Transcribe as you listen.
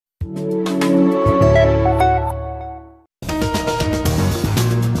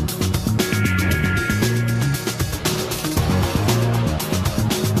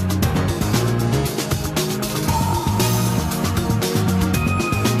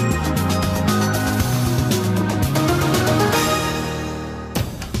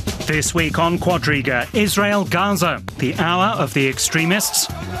This week on Quadriga, Israel, Gaza, the hour of the extremists.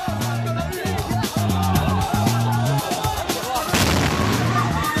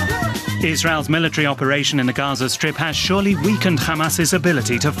 Israel's military operation in the Gaza Strip has surely weakened Hamas's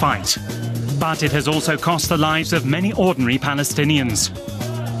ability to fight. But it has also cost the lives of many ordinary Palestinians.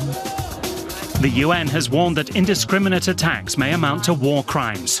 The UN has warned that indiscriminate attacks may amount to war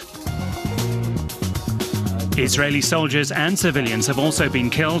crimes. Israeli soldiers and civilians have also been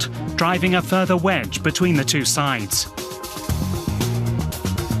killed, driving a further wedge between the two sides.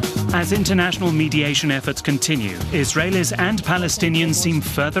 As international mediation efforts continue, Israelis and Palestinians seem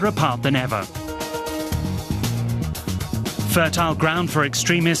further apart than ever. Fertile ground for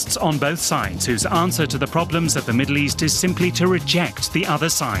extremists on both sides, whose answer to the problems of the Middle East is simply to reject the other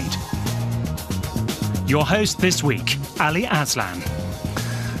side. Your host this week, Ali Aslan.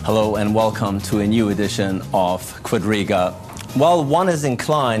 Hello and welcome to a new edition of Quadriga. Well, one is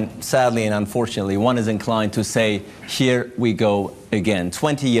inclined, sadly and unfortunately, one is inclined to say, here we go again.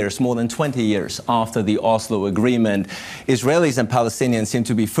 20 years, more than 20 years after the Oslo Agreement, Israelis and Palestinians seem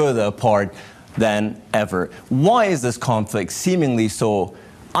to be further apart than ever. Why is this conflict seemingly so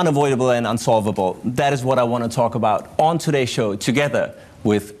unavoidable and unsolvable? That is what I want to talk about on today's show, together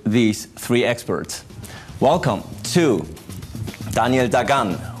with these three experts. Welcome to Daniel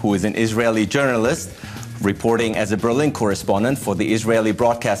Dagan, who is an Israeli journalist reporting as a Berlin correspondent for the Israeli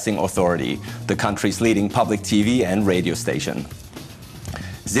Broadcasting Authority, the country's leading public TV and radio station.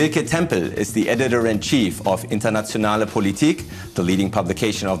 Sylke Tempel is the editor-in-chief of Internationale Politik, the leading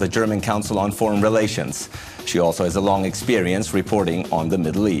publication of the German Council on Foreign Relations. She also has a long experience reporting on the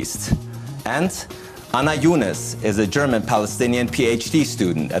Middle East. And Younes is a German-Palestinian PhD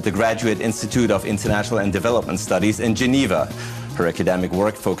student at the Graduate Institute of International and Development Studies in Geneva. Her academic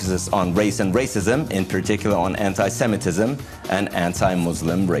work focuses on race and racism, in particular on anti-Semitism and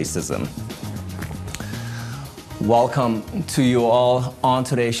anti-Muslim racism. Welcome to you all on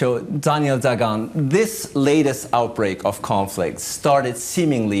today's show. Daniel Dagan, this latest outbreak of conflict started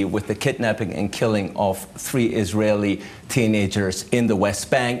seemingly with the kidnapping and killing of 3 Israeli teenagers in the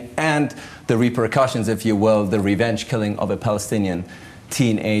West Bank and the repercussions, if you will, the revenge killing of a Palestinian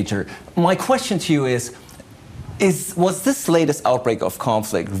teenager. My question to you was this latest outbreak of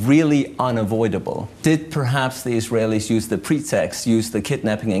conflict really unavoidable? Did perhaps the Israelis use the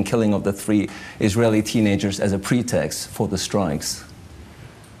kidnapping and killing of the 3 Israeli teenagers as a pretext for the strikes?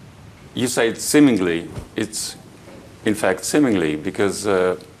 You say it's seemingly. It's in fact seemingly, because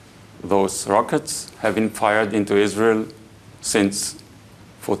those rockets have been fired into Israel since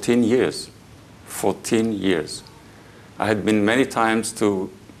 14 years. 14 years. I had been many times to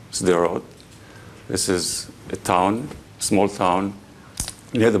Sderot. This is a town, small town,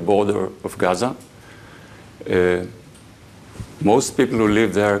 near the border of Gaza. Most people who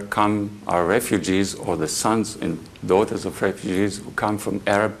live there are refugees, or the sons and daughters of refugees who come from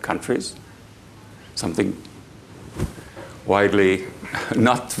Arab countries. Something widely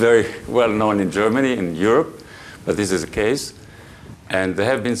not very well known in Germany and Europe, but this is the case. And they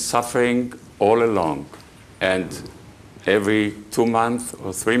have been suffering all along. And every 2 months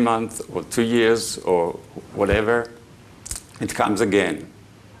or 3 months or 2 years or whatever, it comes again.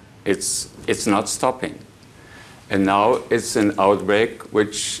 It's not stopping. And now it's an outbreak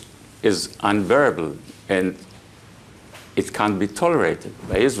which is unbearable, and it can't be tolerated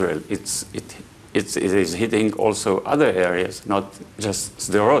by Israel. It is hitting also other areas, not just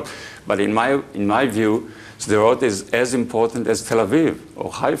Sderot. But in my view, Sderot is as important as Tel Aviv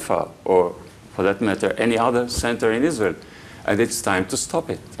or Haifa or, for that matter, any other center in Israel. And it's time to stop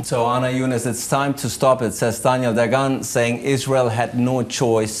it. So, Younes, it's time to stop it, says Daniel Dagan, saying Israel had no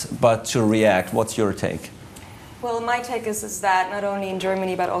choice but to react. What's your take? Well, my take is that not only in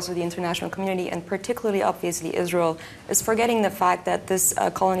Germany, but also the international community, and particularly, obviously, Israel, is forgetting the fact that this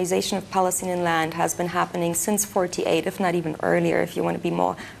colonization of Palestinian land has been happening since '48, if not even earlier, if you want to be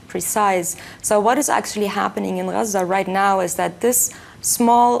more precise. So what is actually happening in Gaza right now is that this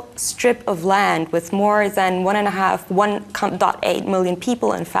small strip of land with more than 1.8 million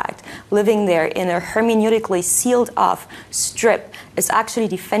people, in fact, living there in a hermeneutically sealed off strip is actually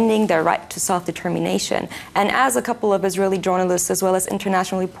defending their right to self-determination. And as a couple of Israeli journalists, as well as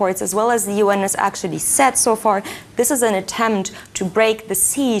international reports, as well as the UN has actually said so far, this is an attempt to break the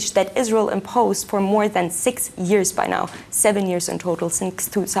siege that Israel imposed for more than 6 years by now, 7 years in total since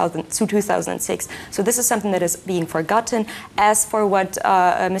 2006. So this is something that is being forgotten. As for what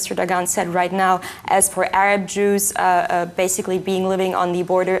Mr. Dagan said right now, as for Arab Jews basically living on the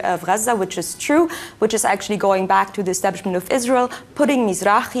border of Gaza, which is true, which is actually going back to the establishment of Israel, putting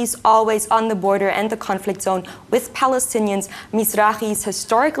Mizrahis always on the border and the conflict zone with Palestinians. Mizrahis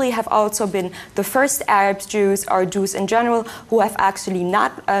historically have also been the first Arabs, Jews, or Jews in general, who have actually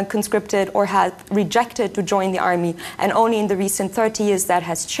not conscripted or have rejected to join the army. And only in the recent 30 years that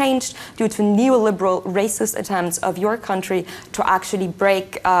has changed due to neoliberal racist attempts of your country to actually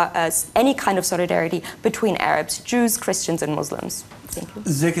break any kind of solidarity between Arabs, Jews, Christians, and Muslims. Thank you.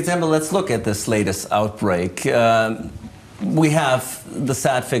 Sylke, Tempel, let's look at this latest outbreak. We have the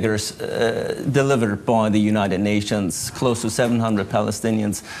sad figures delivered by the United Nations, close to 700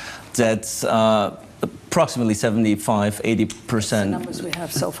 Palestinians dead, approximately 75–80% numbers we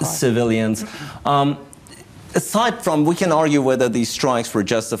have so far. Civilians. Aside from, we can argue whether these strikes were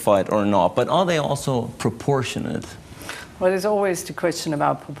justified or not, but are they also proportionate? Well, there's always the question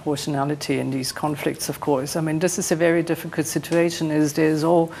about proportionality in these conflicts, of course. I mean, this is a very difficult situation. In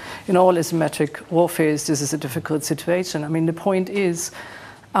all asymmetric warfare, this is a difficult situation. I mean, the point is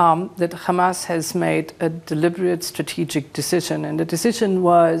that Hamas has made a deliberate strategic decision, and the decision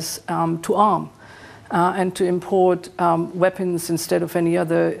was to arm and to import weapons instead of any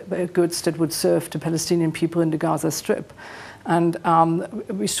other goods that would serve the Palestinian people in the Gaza Strip. And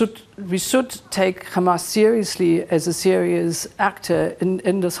we should take Hamas seriously as a serious actor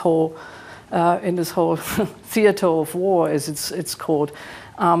in this whole theater of war, as it's called.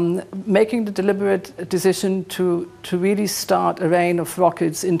 Making the deliberate decision to really start a rain of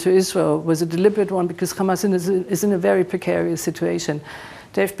rockets into Israel was a deliberate one because Hamas is in a very precarious situation.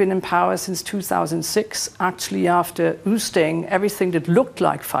 They've been in power since 2006, actually after ousting everything that looked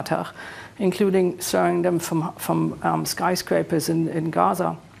like Fatah, including throwing them from skyscrapers in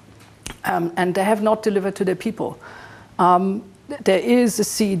Gaza. And they have not delivered to their people. There is a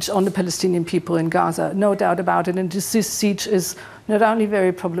siege on the Palestinian people in Gaza, no doubt about it. And this siege is not only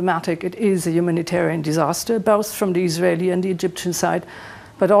very problematic, it is a humanitarian disaster, both from the Israeli and the Egyptian side.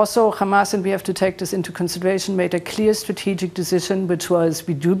 But also Hamas, and we have to take this into consideration, made a clear strategic decision, which was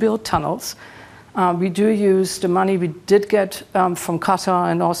we do build tunnels. We do use the money we did get from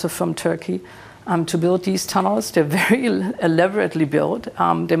Qatar and also from Turkey to build these tunnels. They're very elaborately built.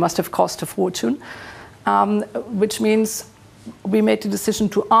 They must have cost a fortune, which means we made the decision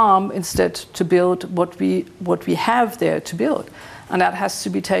to arm instead to build what we have there to build. And that has to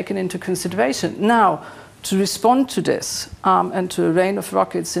be taken into consideration. Now, to respond to this and to a rain of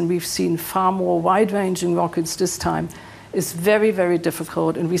rockets, and we've seen far more wide-ranging rockets this time, is very, very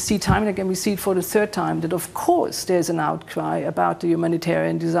difficult. And we see time and again, we see it for the third time, that of course there's an outcry about the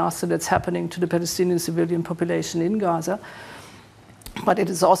humanitarian disaster that's happening to the Palestinian civilian population in Gaza. But it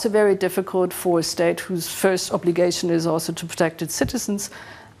is also very difficult for a state whose first obligation is also to protect its citizens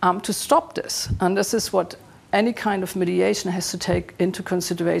to stop this. And this is what any kind of mediation has to take into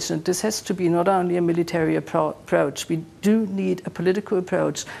consideration. This has to be not only a military approach, we do need a political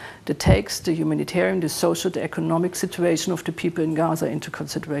approach that takes the humanitarian, the social, the economic situation of the people in Gaza into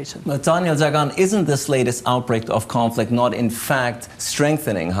consideration. But Daniel Dagan, isn't this latest outbreak of conflict not in fact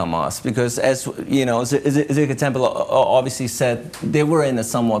strengthening Hamas? Because as you know, Sylke Tempel obviously said they were in a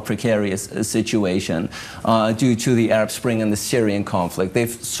somewhat precarious situation due to the Arab Spring and the Syrian conflict.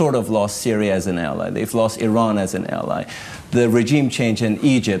 They've sort of lost Syria as an ally. They've lost Iran as an ally. The regime change in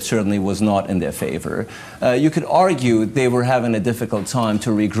Egypt certainly was not in their favor. You could argue they were having a difficult time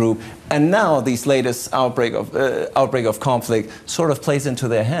to regroup, and now this latest outbreak of conflict sort of plays into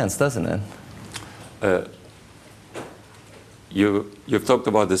their hands, doesn't it? You've talked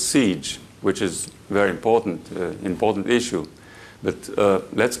about the siege, which is very important issue, but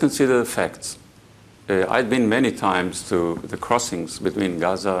let's consider the facts. I've been many times to the crossings between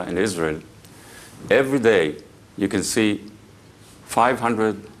Gaza and Israel. Every day you can see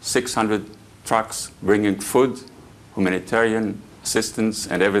 500, 600 trucks bringing food, humanitarian assistance,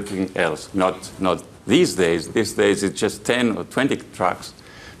 and everything else. Not these days. These days it's just 10 or 20 trucks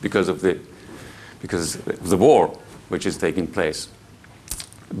because of the war which is taking place.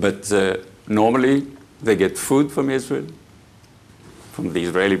 But normally they get food from Israel, from the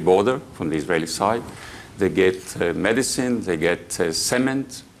Israeli border, from the Israeli side. They get medicine, they get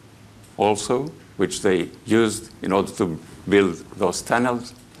cement also, which they used in order to build those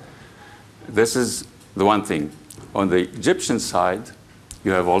tunnels. This is the one thing. On the Egyptian side,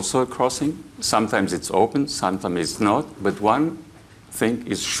 you have also a crossing. Sometimes it's open, sometimes it's not. But one thing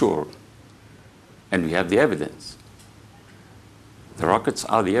is sure, and we have the evidence. The rockets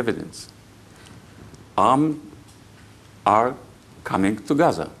are the evidence. Armed are coming to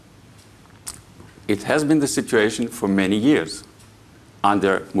Gaza. It has been the situation for many years.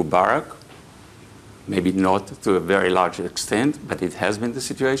 Under Mubarak, maybe not to a very large extent, but it has been the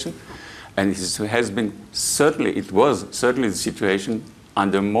situation. And it has been certainly, it was certainly the situation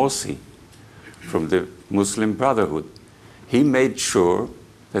under Morsi from the Muslim Brotherhood. He made sure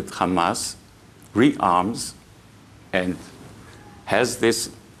that Hamas rearms and has this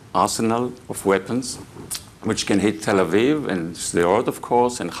arsenal of weapons which can hit Tel Aviv and Sderot, of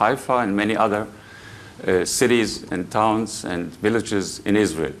course, and Haifa and many other cities and towns and villages in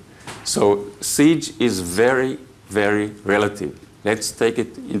Israel. So siege is very, very relative. Let's take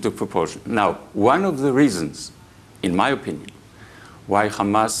it into proportion. Now, one of the reasons, in my opinion, why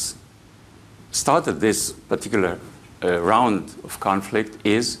Hamas started this particular round of conflict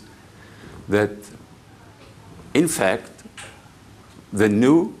is that, in fact, the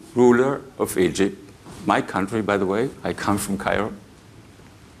new ruler of Egypt, my country, by the way, I come from Cairo.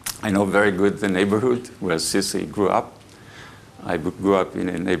 I know very good the neighborhood where Sylke grew up. I grew up in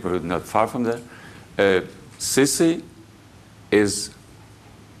a neighborhood not far from there. Sylke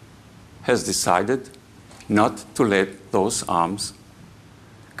has decided not to let those arms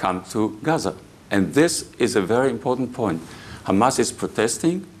come to Gaza. And this is a very important point. Hamas is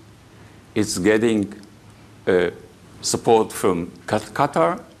protesting. It's getting support from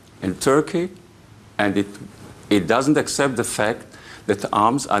Qatar and Turkey, and it doesn't accept the fact that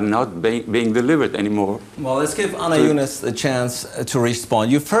arms are not being delivered anymore. Well, let's give Anna Younes a chance to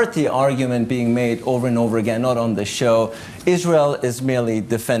respond. You've heard the argument being made over and over again, not on the show. Israel is merely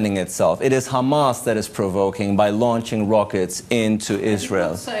defending itself. It is Hamas that is provoking by launching rockets into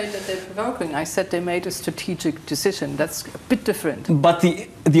Israel. I didn't say that they're provoking. I said they made a strategic decision. That's a bit different. But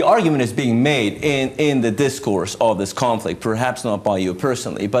the argument is being made in the discourse of this conflict, perhaps not by you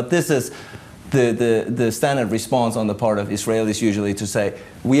personally, but this is the standard response on the part of Israelis usually to say,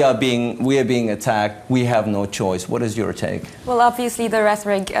 we are being attacked, we have no choice. What is your take? Well, obviously the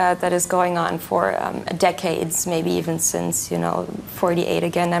rhetoric that is going on for decades, maybe even since, 48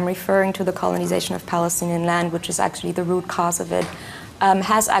 again, I'm referring to the colonization of Palestinian land, which is actually the root cause of it,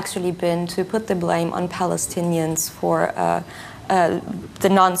 has actually been to put the blame on Palestinians for the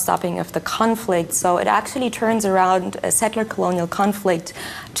non-stopping of the conflict. So it actually turns around a settler colonial conflict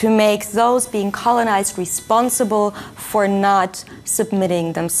to make those being colonized responsible for not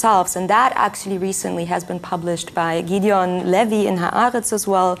submitting themselves. And that actually recently has been published by Gideon Levy in Haaretz as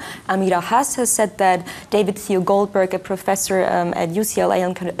well. Amira Hass has said that. David Theo Goldberg, a professor at UCLA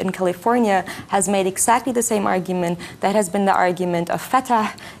in California, has made exactly the same argument. That has been the argument of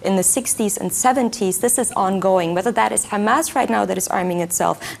Fatah in the 60s and 70s. This is ongoing. Whether that is Hamas right now that is arming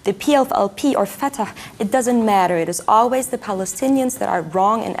itself, the PFLP or Fatah, it doesn't matter. It is always the Palestinians that are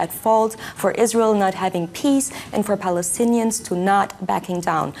wrong and at fault for Israel not having peace and for Palestinians to not backing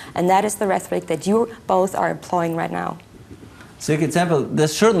down. And that is the rhetoric that you both are employing right now. Sylke, Tempel,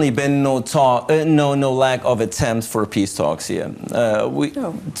 there's certainly been no lack of attempts for peace talks here.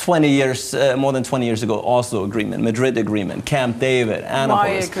 20 years, more than 20 years ago, Oslo Agreement, Madrid Agreement, Camp David,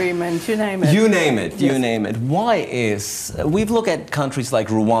 Annapolis. Why Agreement, you name it. You name it, yes. You name it. Why is, we've looked at countries like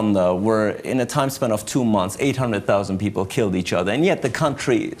Rwanda, where in a time span of 2 months, 800,000 people killed each other, and yet the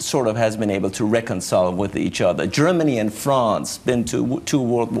country sort of has been able to reconcile with each other. Germany and France, been to 2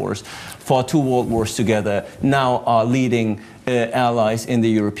 world wars, fought 2 world wars together, now are leading allies in the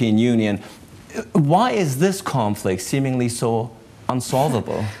European Union. Why is this conflict seemingly so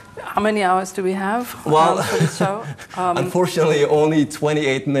unsolvable? How many hours do we have for the show? Unfortunately, only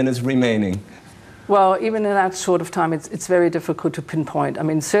 28 minutes remaining. Well, even in that short of time, it's very difficult to pinpoint. I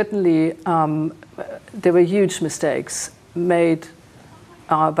mean, certainly there were huge mistakes made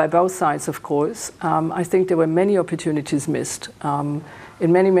by both sides, of course. I think there were many opportunities missed.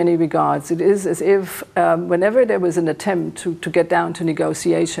 In many, many regards. It is as if whenever there was an attempt to get down to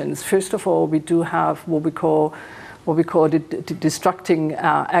negotiations, first of all, we do have what we call the distracting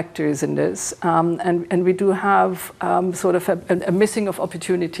actors in this, and we do have sort of a missing of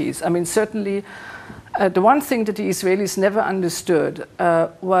opportunities. I mean, certainly, the one thing that the Israelis never understood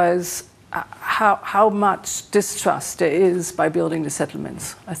was how much distrust there is by building the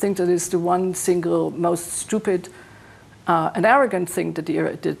settlements. I think that is the one single most stupid an arrogant thing that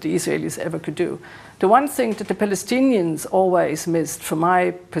the Israelis ever could do. The one thing that the Palestinians always missed, from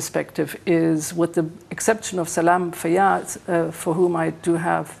my perspective, is, with the exception of Salam Fayyad, for whom I do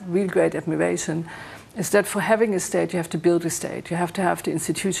have real great admiration, is that for having a state, you have to build a state. You have to have the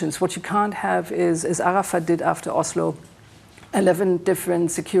institutions. What you can't have is, as Arafat did after Oslo, 11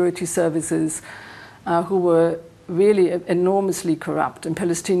 different security services who were really enormously corrupt, and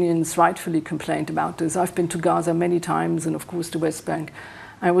Palestinians rightfully complained about this. I've been to Gaza many times, and of course the West Bank.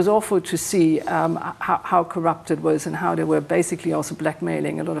 And it was awful to see how corrupt it was and how they were basically also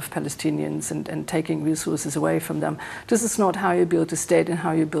blackmailing a lot of Palestinians and taking resources away from them. This is not how you build a state and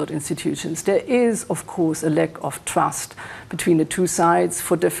how you build institutions. There is, of course, a lack of trust between the two sides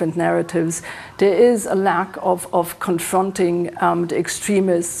for different narratives. There is a lack of confronting the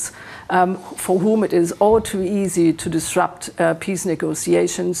extremists for whom it is all too easy to disrupt peace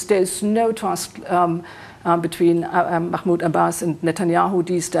negotiations. There is no trust between Mahmoud Abbas and Netanyahu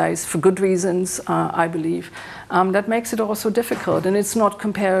these days, for good reasons, I believe. That makes it also difficult, and it's not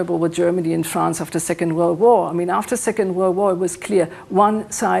comparable with Germany and France after the Second World War. I mean, after the Second World War, it was clear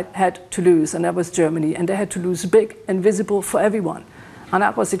one side had to lose, and that was Germany, and they had to lose big and visible for everyone. And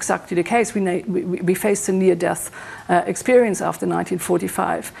that was exactly the case. We faced a near-death experience after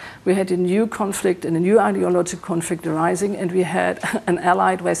 1945. We had a new conflict and a new ideological conflict arising, and we had an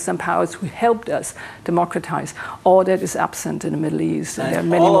allied Western powers who helped us democratize. All that is absent in the Middle East, and there are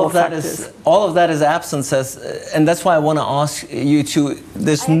many more factors. All of that is absent, and that's why I want to ask you to.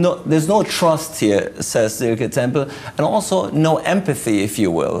 There's no trust here, says Sylke Tempel, and also no empathy, if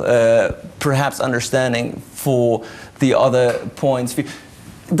you will, perhaps understanding for the other points.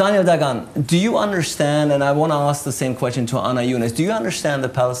 Daniel Dagan, do you understand, and I want to ask the same question to Anna Younes, do you understand the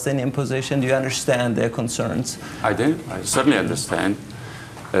Palestinian position? Do you understand their concerns? I do. I certainly understand.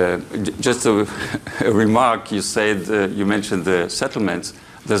 Just a remark, you said, you mentioned the settlements.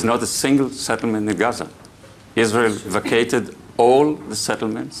 There's not a single settlement in Gaza. Israel vacated all the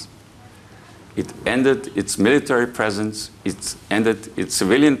settlements. It ended its military presence. It ended its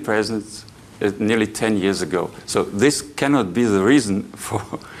civilian presence nearly 10 years ago. So this cannot be the reason for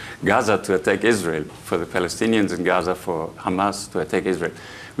Gaza to attack Israel, for the Palestinians in Gaza, for Hamas to attack Israel.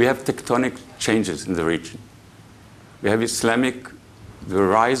 We have tectonic changes in the region. We have the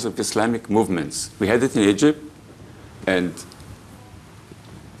rise of Islamic movements. We had it in Egypt and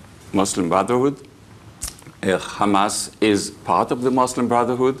Muslim Brotherhood. Hamas is part of the Muslim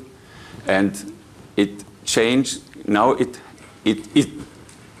Brotherhood, and it changed. Now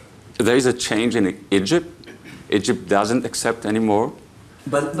there is a change in Egypt. Egypt doesn't accept anymore.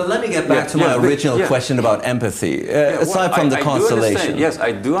 But let me get back to my original question about empathy. Aside from the constellation. Yes,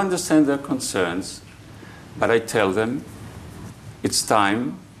 I do understand their concerns, but I tell them it's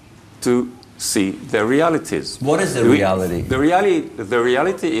time to see their realities. What is the reality? The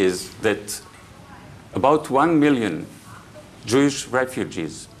reality is that about 1 million Jewish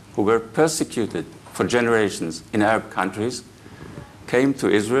refugees who were persecuted for generations in Arab countries came to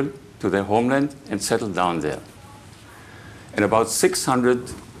Israel, to their homeland, and settled down there. And about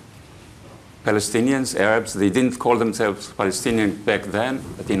 600 Palestinians, Arabs, they didn't call themselves Palestinian back then,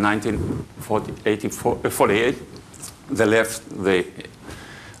 but in 1948, they left the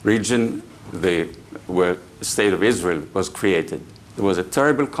region where the State of Israel was created. There was a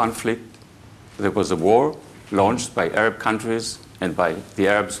terrible conflict. There was a war launched by Arab countries and by the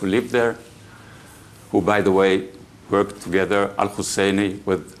Arabs who lived there, who, by the way, worked together, al-Husseini,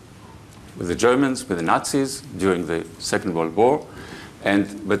 with the Germans, with the Nazis during the Second World War.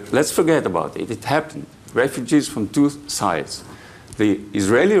 But let's forget about it. It happened. Refugees from two sides. The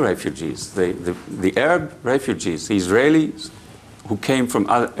Israeli refugees, the Arab refugees, the Israelis who came from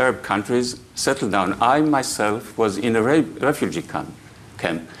other Arab countries settled down. I myself was in a refugee camp.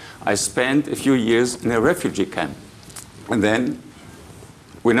 I spent a few years in a refugee camp. And then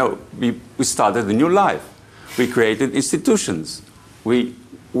we started a new life. We created institutions. We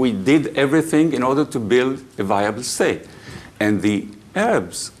did everything in order to build a viable state. And the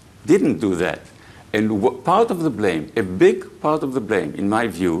Arabs didn't do that. And part of the blame, a big part of the blame, in my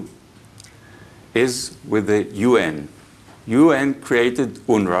view, is with the UN. UN created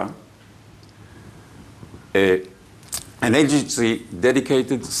UNRWA, an agency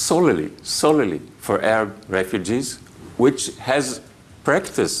dedicated solely for Arab refugees, which has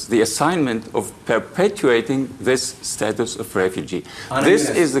practiced the assignment of perpetuating this status of refugee. This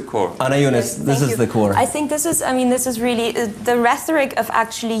is the core. Anna Younes, this is the core. I think this is really the rhetoric of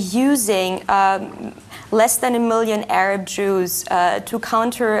actually using less than 1 million Arab Jews to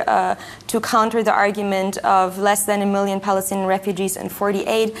counter the argument of less than 1 million Palestinian refugees in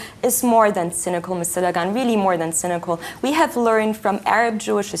 48 is more than cynical, Mr. Dagan, really more than cynical. We have learned from Arab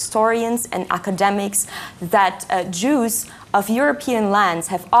Jewish historians and academics that Jews of European lands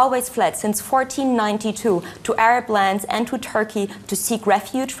have always fled since 1492 to Arab lands and to Turkey to seek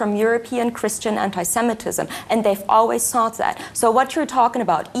refuge from European Christian anti-Semitism, and they've always sought that. So what you're talking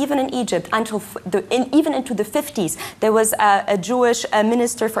about, even in Egypt, until even into the 50s, there was a Jewish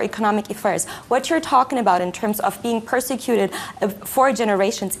minister for economic affairs. What you're talking about in terms of being persecuted for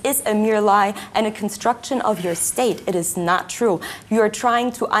generations is a mere lie and a construction of your state. It is not true. You are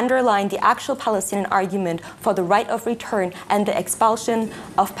trying to underline the actual Palestinian argument for the right of return and the expulsion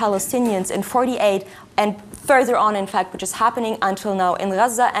of Palestinians in 48 and further on, in fact, which is happening until now in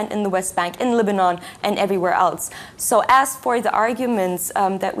Gaza and in the West Bank, in Lebanon and everywhere else. So as for the arguments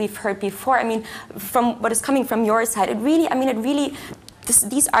that we've heard before, I mean, from what is coming from your side,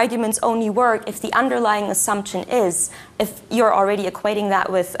 these arguments only work if the underlying assumption is, if you're already equating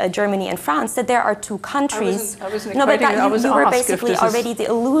that with Germany and France, that there are two countries. I wasn't no, but that, you were basically already the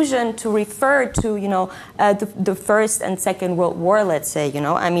illusion to refer to, the First and Second World War, let's say,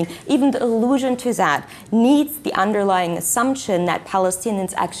 I mean, even the allusion to that needs the underlying assumption that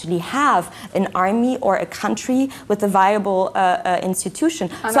Palestinians actually have an army or a country with a viable institution.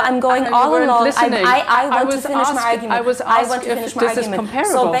 So I'm going all along. I want to finish my argument. I want to finish my argument.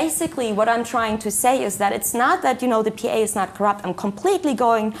 So basically, what I'm trying to say is that it's not that, the PA is not corrupt. I'm completely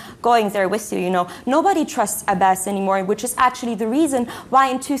going there with you, Nobody trusts Abbas anymore, which is actually the reason why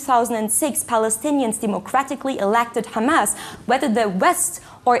in 2006 Palestinians democratically elected Hamas. Whether the West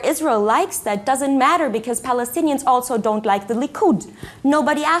or Israel likes that doesn't matter, because Palestinians also don't like the Likud.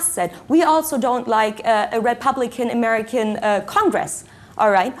 Nobody asks that. We also don't like a Republican American Congress. All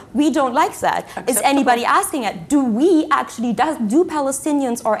right, we don't like that. Acceptable. Is anybody asking it? Do we actually, do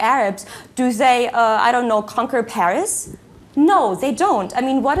Palestinians or Arabs, do they, conquer Paris? No, they don't. I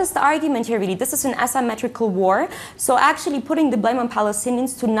mean, what is the argument here really? This is an asymmetrical war. So actually putting the blame on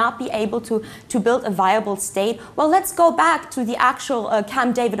Palestinians to not be able to build a viable state, well, let's go back to the actual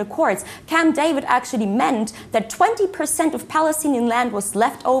Camp David Accords. Camp David actually meant that 20% of Palestinian land was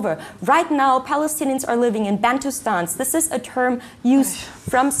left over. Right now, Palestinians are living in Bantustans. This is a term used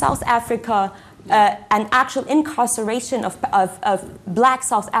from South Africa, an actual incarceration of black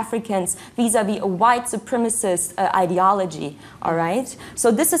South Africans vis-a-vis a white supremacist ideology, all right? So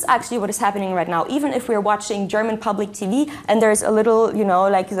this is actually what is happening right now. Even if we're watching German public TV and there's a little,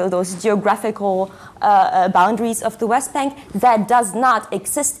 like those geographical boundaries of the West Bank, that does not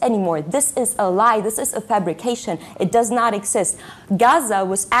exist anymore. This is a lie. This is a fabrication. It does not exist. Gaza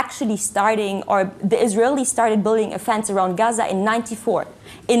was actually starting, or the Israelis started building a fence around Gaza in 94.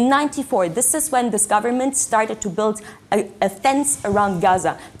 In 94, this is when this government started to build a fence around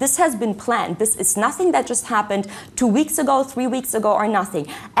Gaza. This has been planned. This is nothing that just happened 2 weeks ago, 3 weeks ago, or nothing.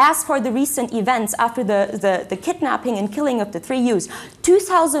 As for the recent events after the kidnapping and killing of the 3 youths,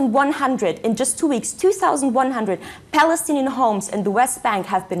 2,100, in just 2 weeks, 2,100 Palestinian homes in the West Bank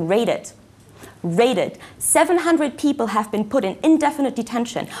have been raided. 700 people have been put in indefinite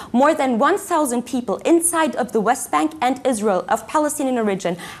detention. More than 1,000 people inside of the West Bank and Israel of Palestinian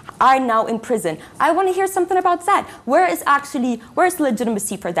origin are now in prison. I want to hear something about that. Where is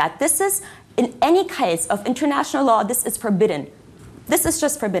legitimacy for that? This is, in any case of international law, this is forbidden. This is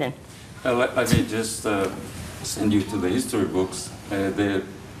just forbidden. Let me just send you to the history books. The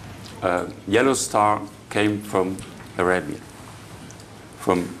Yellow Star came from Arabia,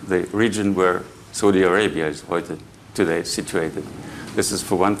 from the region where Saudi Arabia is today situated. This is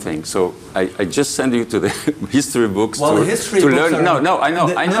for one thing. So I just send you to the history books to learn. I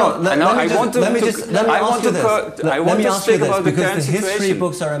want to speak about the current situation. The history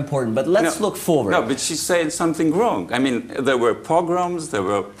books are important, but let's look forward. No, but she's saying something wrong. I mean, there were pogroms, there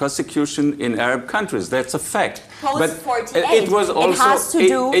were persecution in Arab countries. That's a fact. Post-48. It was also.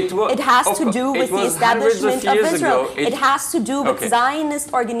 It has to do with the establishment of Israel. It has to do with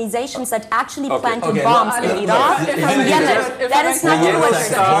Zionist organizations that actually planted bombs in Iraq and Yemen. That is not Yellow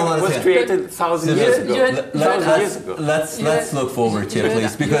Star was created 1,000 years ago. Let's look forward here,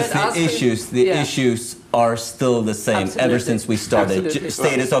 please, because the issues are still the same ever since we started.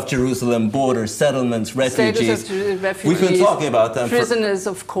 Status of Jerusalem, borders, settlements, refugees. We've been talking about them prisoners,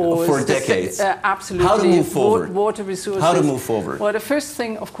 of course, for decades. Absolutely. How to move forward? Water resources. How to move forward? Well, the first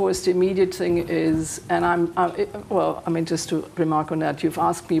thing, of course, the immediate thing is, and just to remark on that, you've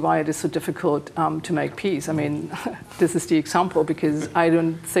asked me why it is so difficult to make peace. I mean, this is the example, because I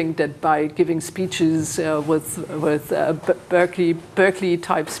don't think that by giving speeches with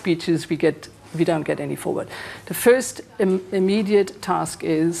Berkeley-type speeches, we don't get any forward. The first immediate task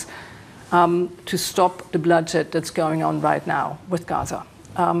is to stop the bloodshed that's going on right now with Gaza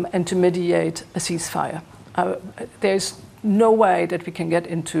and to mediate a ceasefire. There's no way that we can get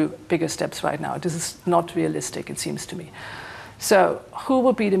into bigger steps right now. This is not realistic, it seems to me. So who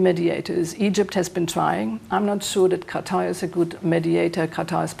will be the mediators? Egypt has been trying. I'm not sure that Qatar is a good mediator.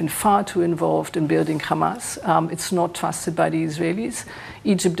 Qatar has been far too involved in building Hamas. It's not trusted by the Israelis.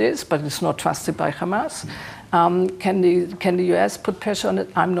 Egypt is, but it's not trusted by Hamas. Can the US put pressure on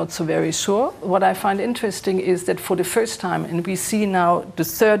it? I'm not so very sure. What I find interesting is that for the first time, and we see now the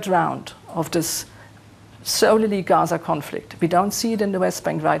third round of this solely Gaza conflict. We don't see it in the West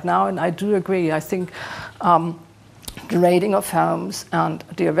Bank right now, and I do agree. I think the raiding of homes and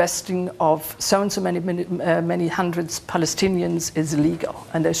the arresting of so and so many hundreds of Palestinians is illegal,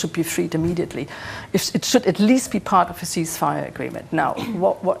 and they should be freed immediately. It should at least be part of a ceasefire agreement. Now,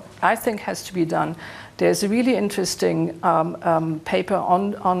 what I think has to be done, there's a really interesting paper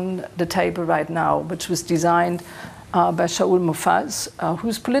on the table right now, which was designed by Shaul Mofaz,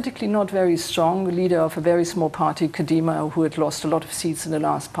 who's politically not very strong, the leader of a very small party, Kadima, who had lost a lot of seats in the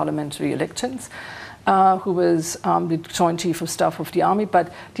last parliamentary elections, who was the Joint Chief of Staff of the Army.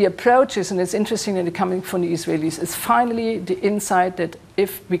 But the approach is, and it's interesting that it coming from the Israelis, is finally the insight that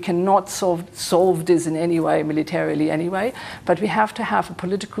if we cannot solve this in any way, militarily anyway, but we have to have a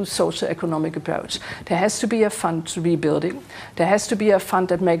political, social, economic approach. There has to be a fund to rebuilding. There has to be a fund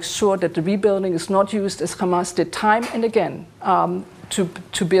that makes sure that the rebuilding is not used as Hamas did time and again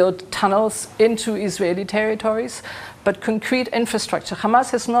to build tunnels into Israeli territories, but concrete infrastructure. Hamas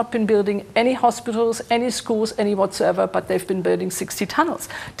has not been building any hospitals, any schools, any whatsoever, but they've been building 60 tunnels.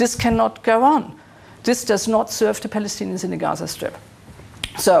 This cannot go on. This does not serve the Palestinians in the Gaza Strip.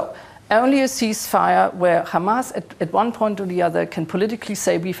 So only a ceasefire where Hamas at one point or the other can politically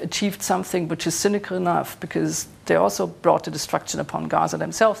say we've achieved something which is cynical enough, because they also brought the destruction upon Gaza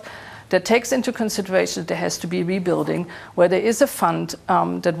themselves, that takes into consideration that there has to be rebuilding, where there is a fund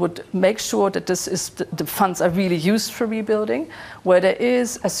that would make sure that the funds are really used for rebuilding, where there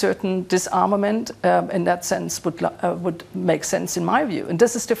is a certain disarmament, in that sense would make sense in my view. And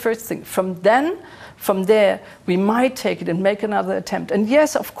this is the first thing. From there, we might take it and make another attempt. And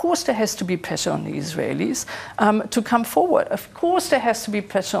yes, of course, there has to be pressure on the Israelis to come forward. Of course, there has to be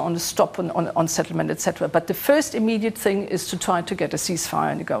pressure on the stop on settlement, etc. But the first immediate thing is to try to get a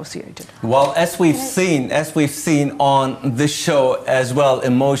ceasefire negotiated. Well, as we've seen on this show as well,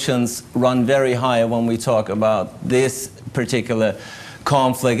 emotions run very high when we talk about this particular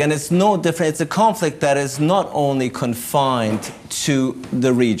conflict, and it's no different. It's a conflict that is not only confined to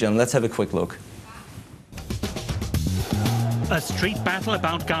the region. Let's have a quick look. A street battle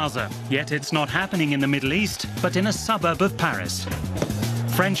about Gaza, yet it's not happening in the Middle East, but in a suburb of Paris.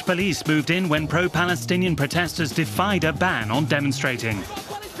 French police moved in when pro-Palestinian protesters defied a ban on demonstrating.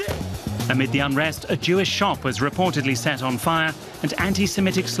 Amid the unrest, a Jewish shop was reportedly set on fire and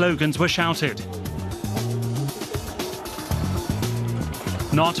anti-Semitic slogans were shouted.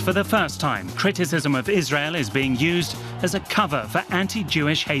 Not for the first time, criticism of Israel is being used as a cover for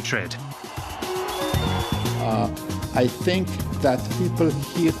anti-Jewish hatred. I think that people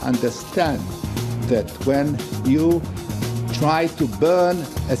here understand that when you try to burn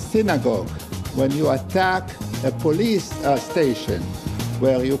a synagogue, when you attack a police station,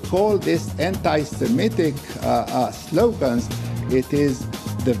 where you call this anti-Semitic slogans, it is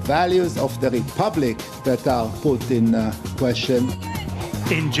the values of the Republic that are put in question.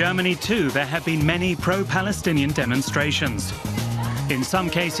 In Germany, too, there have been many pro-Palestinian demonstrations. In some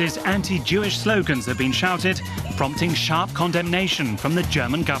cases, anti-Jewish slogans have been shouted, prompting sharp condemnation from the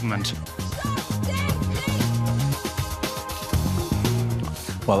German government.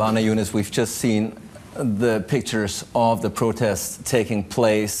 Well, Anna, Younes, we've just seen the pictures of the protests taking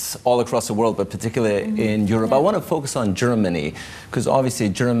place all across the world, but particularly in Europe. I want to focus on Germany, because obviously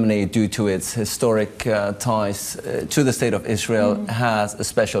Germany, due to its historic ties to the state of Israel, has a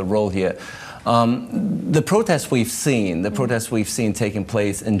special role here. The protests we've seen taking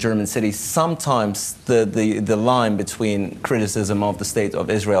place in German cities, sometimes the line between criticism of the state of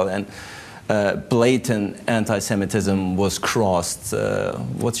Israel and blatant anti-Semitism was crossed.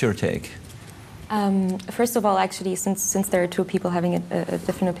 What's your take? First of all, actually, since there are two people having a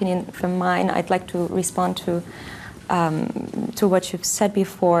different opinion from mine, I'd like to respond to what you've said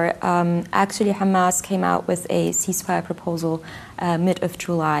before. Actually, Hamas came out with a ceasefire proposal mid of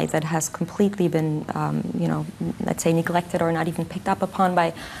July that has completely been, let's say, neglected or not even picked up upon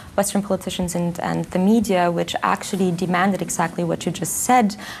by Western politicians and the media, which actually demanded exactly what you just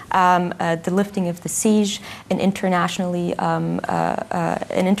said: the lifting of the siege, an internationally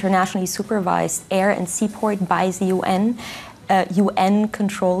supervised air and seaport by the UN.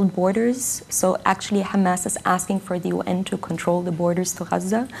 UN-controlled borders. So actually Hamas is asking for the UN to control the borders to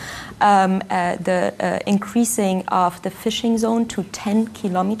Gaza. The increasing of the fishing zone to 10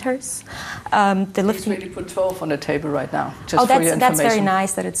 kilometers. The lifting... He's really put 12 on the table right now, just oh, for your that's very information.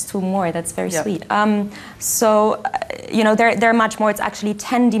 nice that it's 2 more. That's very sweet. You know, there are much more. It's actually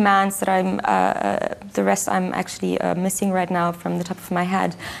 10 demands that I'm, the rest I'm actually missing right now from the top of my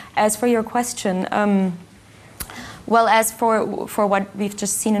head. As for your question, well, as for what we've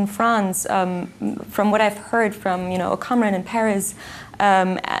just seen in France, from what I've heard from, you know, a comrade in Paris,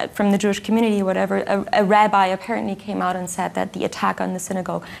 from the Jewish community, whatever, a rabbi apparently came out and said that the attack on the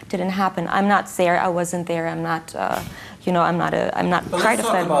synagogue didn't happen. I'm not there. I wasn't there. I'm not. You know, I'm not part of that. Let's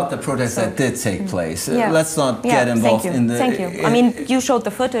talk about the protests that did take place. Yeah. Let's not get involved in the. Thank you. I mean, you showed the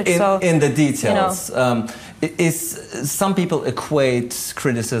footage, in the details. You know. Some people equate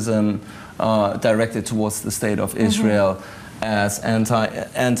criticism directed towards the state of Israel as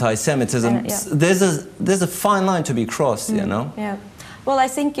anti-Semitism. There's a fine line to be crossed, you know. Yeah. Well, I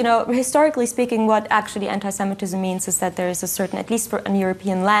think, you know, historically speaking, what actually anti-Semitism means is that there is a certain, at least for an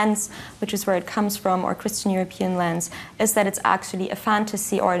European lens, which is where it comes from, or Christian European lens, is that it's actually a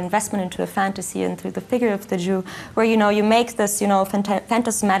fantasy or an investment into a fantasy and through the figure of the Jew, where, you know, you make this, you know,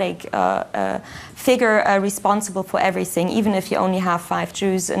 phantasmatic figure responsible for everything, even if you only have 5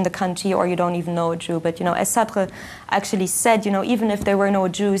 Jews in the country or you don't even know a Jew. But, you know, as Sartre actually said, you know, even if there were no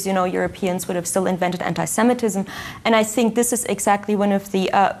Jews, you know, Europeans would have still invented anti-Semitism. And I think this is exactly one of the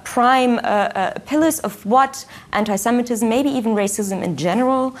prime pillars of what anti-Semitism, maybe even racism in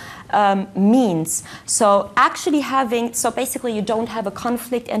general, means. So actually so basically you don't have a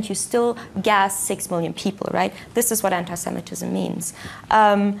conflict and you still gas 6 million people, right? This is what anti-Semitism means.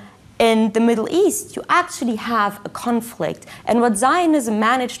 In the Middle East, you actually have a conflict. And what Zionism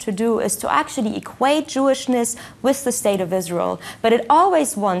managed to do is to actually equate Jewishness with the state of Israel. But Israel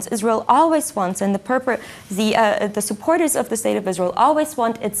always wants, and the supporters of the state of Israel always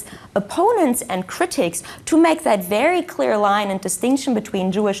want its opponents and critics to make that very clear line and distinction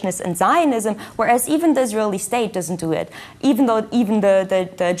between Jewishness and Zionism, whereas even the Israeli state doesn't do it. Even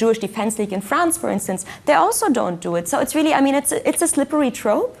the Jewish Defense League in France, for instance, they also don't do it. So it's really, I mean, it's a slippery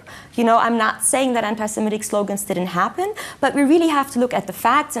trope. You know, I'm not saying that anti-Semitic slogans didn't happen, but we really have to look at the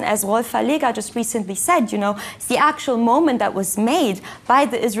facts. And as Rolf Verleger just recently said, you know, it's the actual moment that was made by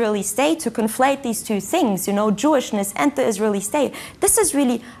the Israeli state to conflate these two things, you know, Jewishness and the Israeli state. This is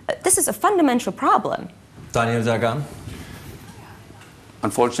really, this is a fundamental problem. Daniel Dagan?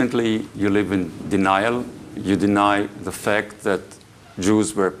 Unfortunately, you live in denial. You deny the fact that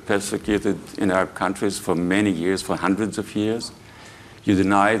Jews were persecuted in Arab countries for many years, for hundreds of years. You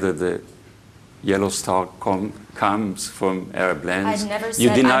deny that the yellow star comes from Arab lands. I've never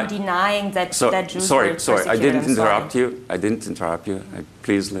said I'm denying that, that Jews were persecuted. Sorry, I didn't interrupt you. I didn't interrupt you.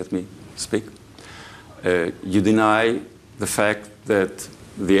 Please let me speak. You deny the fact that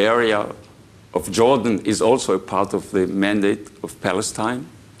the area of Jordan is also a part of the mandate of Palestine.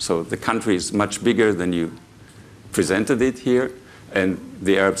 So the country is much bigger than you presented it here. And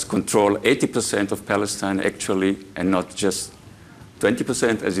the Arabs control 80% of Palestine actually, and not just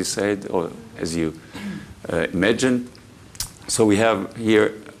 20%, as you said, or as you imagined. So we have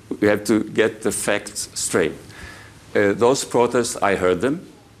to get the facts straight. Those protests, I heard them.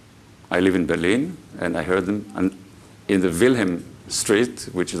 I live in Berlin, and I heard them in the Wilhelm Street,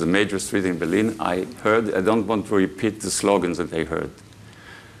 which is a major street in Berlin. I don't want to repeat the slogans that I heard.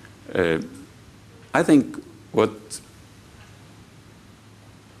 I think what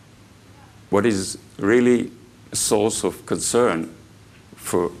is really a source of concern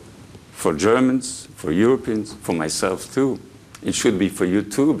for Germans, for Europeans, for myself too. It should be for you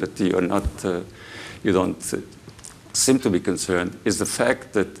too, but you don't seem to be concerned, is the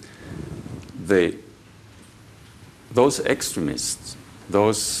fact that those extremists,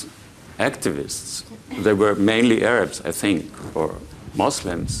 those activists, they were mainly Arabs, I think, or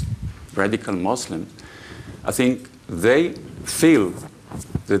Muslims, radical Muslims. I think they feel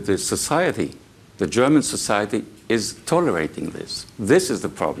that the society, the German society, is tolerating this. This is the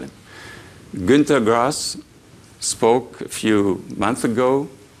problem. Günter Grass spoke a few months ago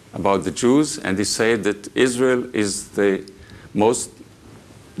about the Jews, and he said that Israel is the most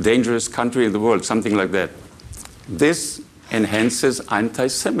dangerous country in the world, something like that. This enhances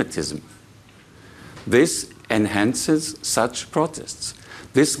anti-Semitism. This enhances such protests.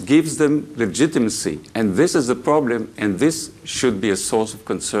 This gives them legitimacy, and this is a problem, and this should be a source of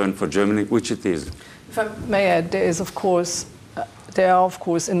concern for Germany, which it is. If I may add, there are of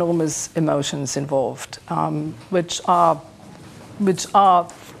course enormous emotions involved, which are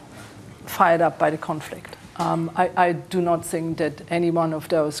fired up by the conflict. I do not think that any one of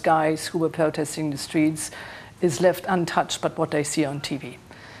those guys who were protesting in the streets is left untouched by what they see on TV.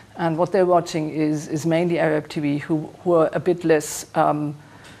 And what they're watching is mainly Arab TV, who are a bit less,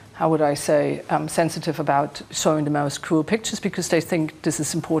 how would I say, sensitive about showing the most cruel pictures, because they think this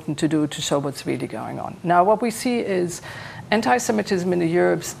is important to do to show what's really going on. Now, what we see is anti-Semitism in the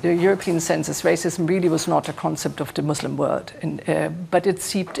European sense, as racism really was not a concept of the Muslim world, but it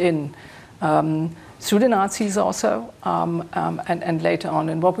seeped in through the Nazis also, and later on.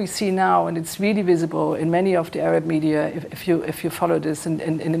 And what we see now, and it's really visible in many of the Arab media, if you follow this,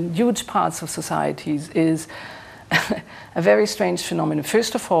 in huge parts of societies, is a very strange phenomenon.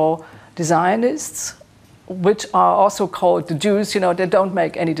 First of all, the Zionists, which are also called the Jews, they don't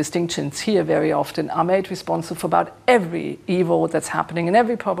make any distinctions here very often, are made responsible for about every evil that's happening and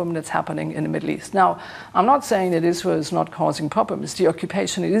every problem that's happening in the Middle East. Now, I'm not saying that Israel is not causing problems. The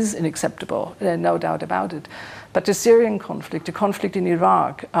occupation is unacceptable, no doubt about it. But the Syrian conflict, the conflict in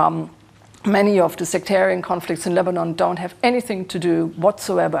Iraq, many of the sectarian conflicts in Lebanon don't have anything to do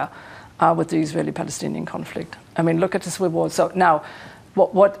whatsoever with the Israeli-Palestinian conflict. I mean, look at the civil war. So now,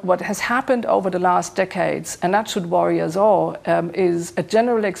 what has happened over the last decades, and that should worry us all, is a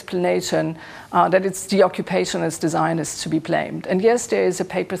general explanation that it's the occupationists, the Zionists, to be blamed. And yes, there is a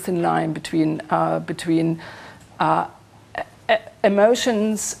paper-thin line between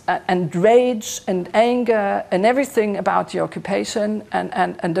emotions and rage and anger and everything about the occupation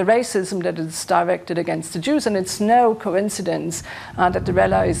and the racism that is directed against the Jews. And it's no coincidence that the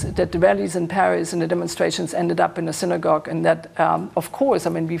rallies in Paris and the demonstrations ended up in a synagogue, and that, of course, I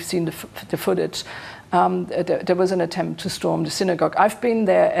mean, we've seen the footage. There was an attempt to storm the synagogue. I've been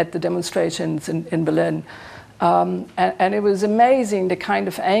there at the demonstrations in Berlin. And it was amazing, the kind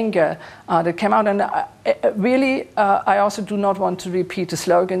of anger that came out. And I also do not want to repeat the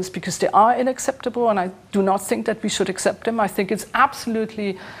slogans, because they are unacceptable, and I do not think that we should accept them. I think it's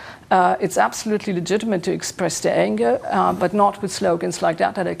absolutely legitimate to express their anger, but not with slogans like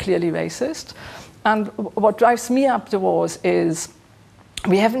that are clearly racist. And what drives me up the walls is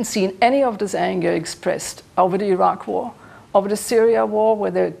we haven't seen any of this anger expressed over the Iraq war, over the Syria war, where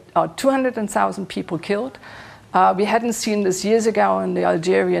there are 200,000 people killed. We hadn't seen this years ago in the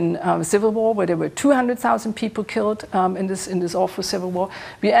Algerian civil war, where there were 200,000 people killed in this awful civil war.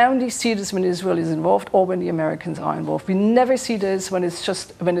 We only see this when Israel is involved or when the Americans are involved. We never see this when it's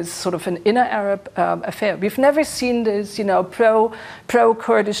sort of an inner Arab affair. We've never seen this,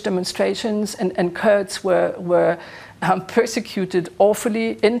 pro-Kurdish demonstrations, and Kurds were persecuted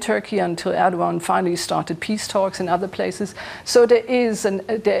awfully in Turkey until Erdogan finally started peace talks in other places. So there is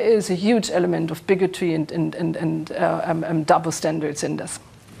a huge element of bigotry and double standards in this.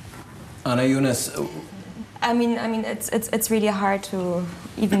 Anna, Younes. I mean, it's really hard to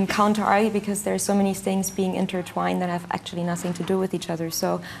even counter-argue, because there are so many things being intertwined that have actually nothing to do with each other.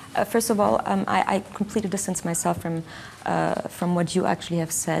 So, first of all, I completely distance myself from what you actually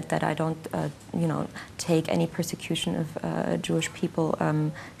have said, that I don't, take any persecution of Jewish people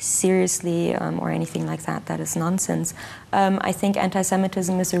seriously or anything like that. That is nonsense. I think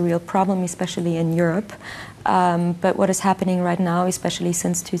anti-Semitism is a real problem, especially in Europe. But what is happening right now, especially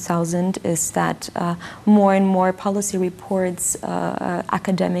since 2000, is that more and more policy reports,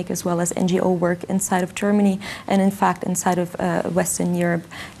 academic as well as NGO work inside of Germany, and in fact inside of Western Europe,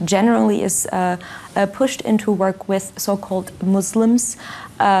 generally is pushed into work with so-called Muslims,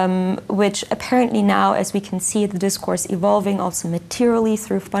 which apparently now, as we can see the discourse evolving also materially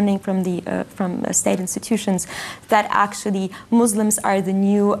through funding from state institutions, that actually Muslims are the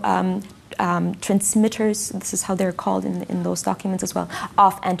new transmitters, this is how they're called in those documents as well,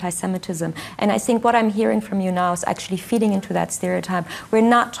 of anti-Semitism. And I think what I'm hearing from you now is actually feeding into that stereotype. We're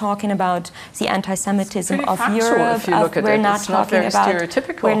not talking about the anti-Semitism of Europe. We're not talking about,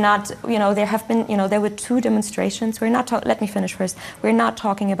 we're not, there have been, there were 2 demonstrations. We're not, let me finish first. We're not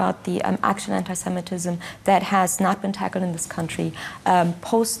talking about the actual anti-Semitism that has not been tackled in this country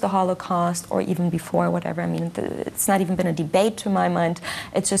post the Holocaust or even before, whatever. I mean, it's not even been a debate to my mind.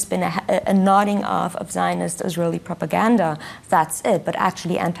 It's just been a nodding off of Zionist Israeli propaganda. That's it. But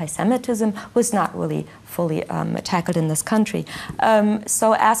actually, anti-Semitism was not really fully tackled in this country.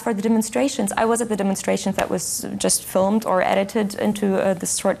 So as for the demonstrations, I was at the demonstration that was just filmed or edited into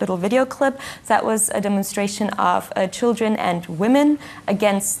this short little video clip. That was a demonstration of children and women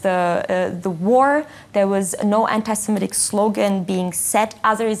against the war. There was no anti-Semitic slogan being said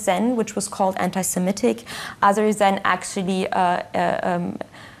other than, which was called anti-Semitic, other than actually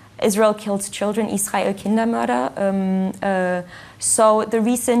Israel kills children, Israel Kindermörder. So the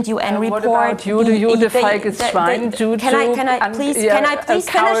recent UN report. What about Can I please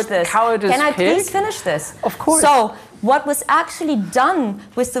finish this? Can I please finish this? Of course. So what was actually done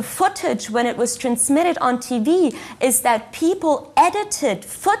with the footage when it was transmitted on TV is that people edited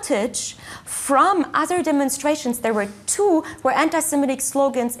footage from other demonstrations. There were 2 where anti-Semitic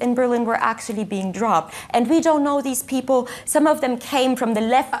slogans in Berlin were actually being dropped. And we don't know these people. Some of them came from the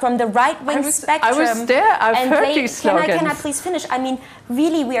left, from the right-wing spectrum. I was there. I've heard these slogans. Can I please finish? I mean,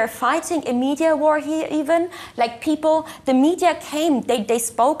 really, we are fighting a media war here even. Like people, the media came, they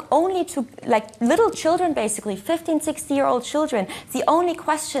spoke only to like little children, basically, 15, 16-year-old children. The only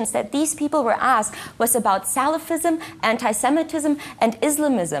questions that these people were asked was about Salafism, anti-Semitism, and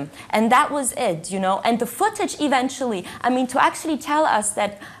Islamism. And that was it, you know. And the footage eventually, I mean, to actually tell us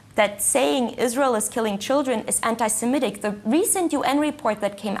that saying Israel is killing children is anti-Semitic. The recent UN report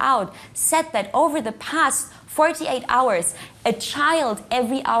that came out said that over the past 48 hours, a child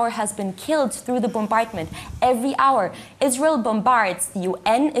every hour has been killed through the bombardment. Every hour. Israel bombards the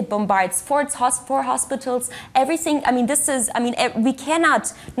UN, it bombards 4 hospitals, everything. I mean, we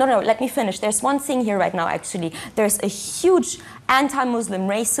cannot, no, let me finish. There's one thing here right now, actually. There's a huge anti-Muslim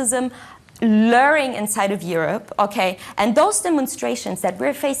racism luring inside of Europe, okay? And those demonstrations that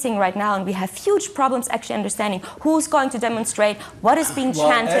we're facing right now, and we have huge problems actually understanding who's going to demonstrate, what is being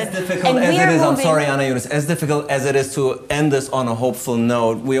chanted. As difficult as it is, I'm sorry, Anna Younes, as difficult as it is to end this on a hopeful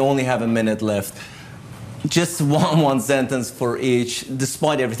note, we only have a minute left. Just one sentence for each.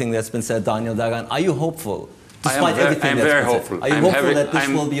 Despite everything that's been said, Daniel Dagan, are you hopeful? Despite everything that's been said, are you hopeful that this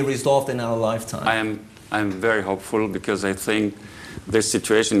will be resolved in our lifetime? I'm very hopeful because I think the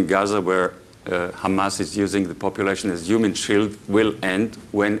situation in Gaza where Hamas is using the population as human shield will end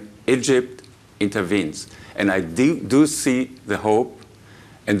when Egypt intervenes. And I do see the hope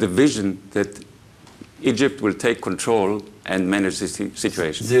and the vision that Egypt will take control and manage this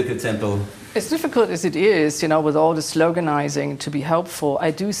situation. Sylke, Tempel. As difficult as it is, you know, with all the sloganizing to be helpful,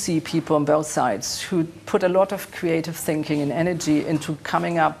 I do see people on both sides who put a lot of creative thinking and energy into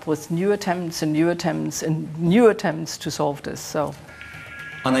coming up with new attempts and new attempts and new attempts to solve this. So,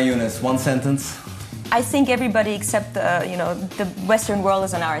 Anna Younes, one sentence. I think everybody except the Western world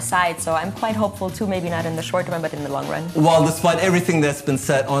is on our side, so I'm quite hopeful too, maybe not in the short run, but in the long run. Well, despite everything that's been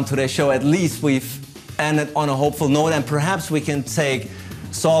said on today's show, at least we've ended on a hopeful note, and perhaps we can take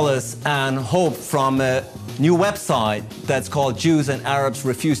solace and hope from a new website that's called Jews and Arabs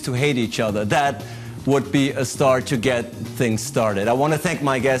Refuse to Hate Each Other. That would be a start to get things started. I want to thank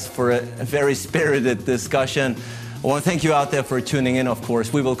my guests for a very spirited discussion. I want to thank you out there for tuning in, of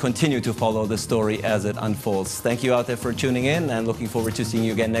course. We will continue to follow the story as it unfolds. Thank you out there for tuning in, and looking forward to seeing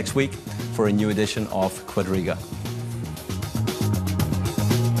you again next week for a new edition of Quadriga.